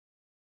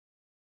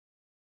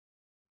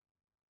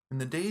In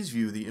the Days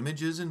view, the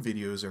images and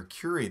videos are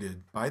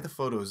curated by the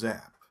Photos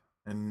app,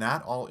 and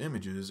not all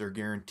images are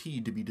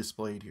guaranteed to be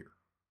displayed here.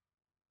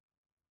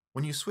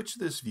 When you switch to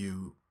this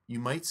view, you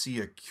might see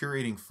a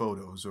Curating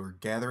Photos or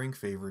Gathering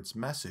Favorites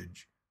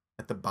message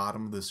at the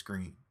bottom of the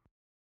screen.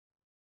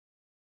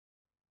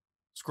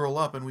 Scroll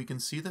up and we can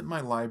see that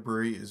my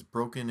library is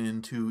broken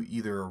into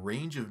either a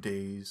range of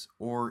days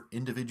or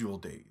individual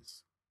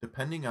days,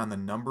 depending on the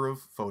number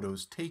of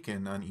photos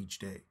taken on each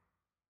day.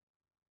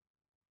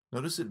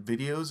 Notice that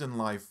videos and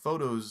live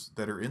photos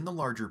that are in the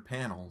larger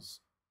panels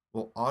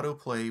will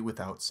autoplay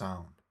without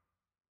sound.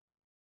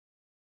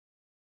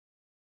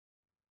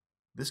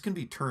 This can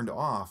be turned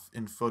off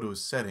in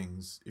Photos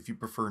settings if you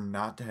prefer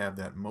not to have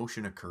that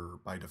motion occur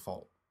by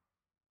default.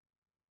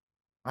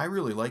 I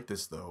really like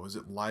this though, as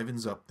it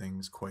livens up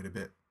things quite a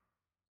bit.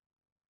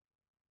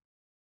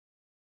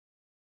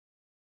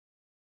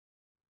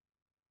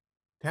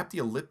 Tap the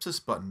ellipsis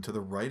button to the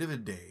right of a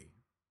day,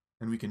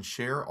 and we can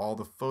share all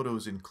the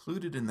photos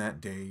included in that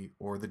day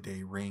or the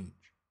day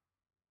range.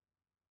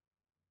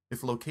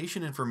 If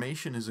location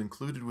information is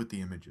included with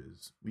the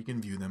images, we can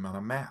view them on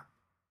a map.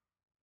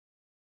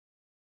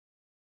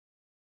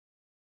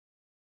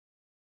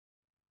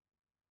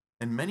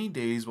 And many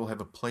days will have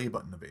a play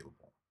button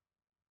available.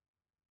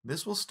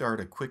 This will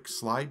start a quick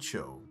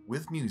slideshow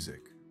with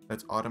music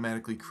that's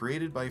automatically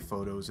created by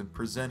Photos and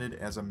presented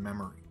as a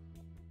memory.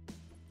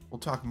 We'll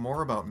talk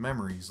more about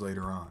memories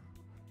later on.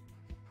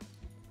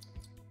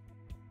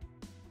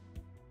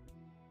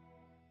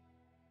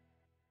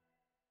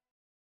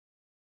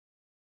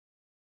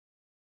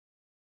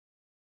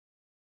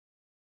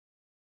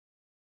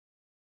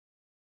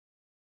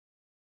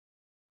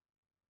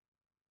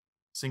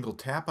 Single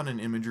tap on an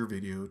image or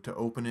video to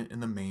open it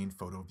in the main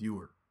photo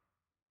viewer.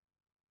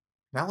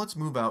 Now let's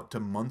move out to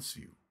Months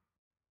view.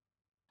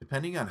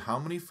 Depending on how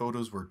many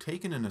photos were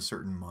taken in a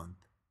certain month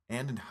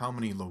and in how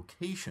many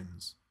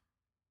locations,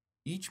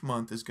 each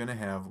month is going to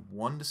have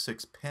 1 to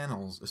 6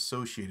 panels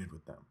associated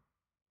with them.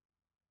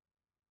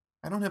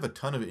 I don't have a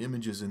ton of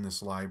images in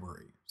this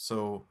library,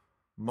 so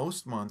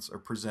most months are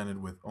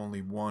presented with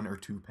only 1 or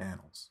 2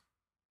 panels.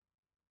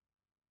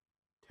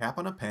 Tap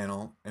on a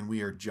panel and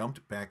we are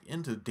jumped back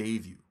into Day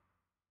view.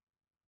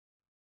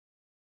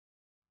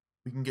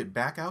 We can get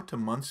back out to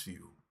Months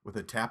view with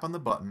a tap on the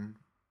button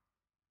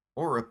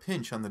or a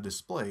pinch on the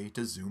display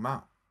to zoom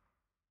out.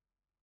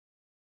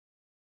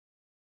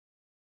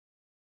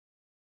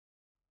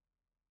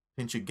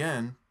 Pinch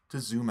again to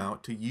zoom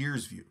out to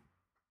Years view.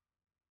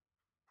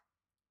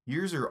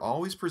 Years are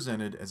always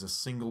presented as a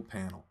single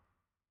panel.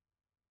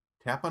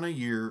 Tap on a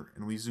year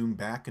and we zoom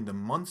back into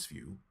Months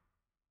view,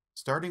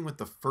 starting with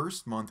the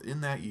first month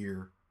in that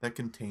year that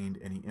contained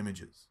any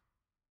images.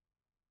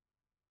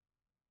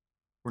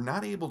 We're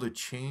not able to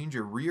change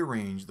or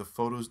rearrange the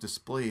photos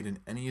displayed in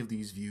any of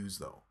these views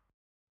though.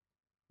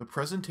 The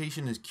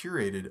presentation is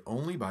curated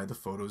only by the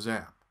Photos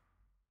app.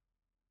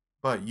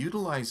 But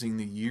utilizing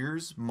the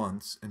years,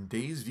 months, and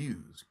days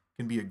views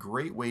can be a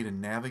great way to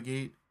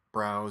navigate,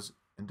 browse,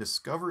 and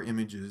discover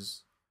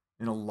images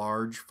in a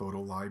large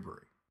photo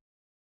library.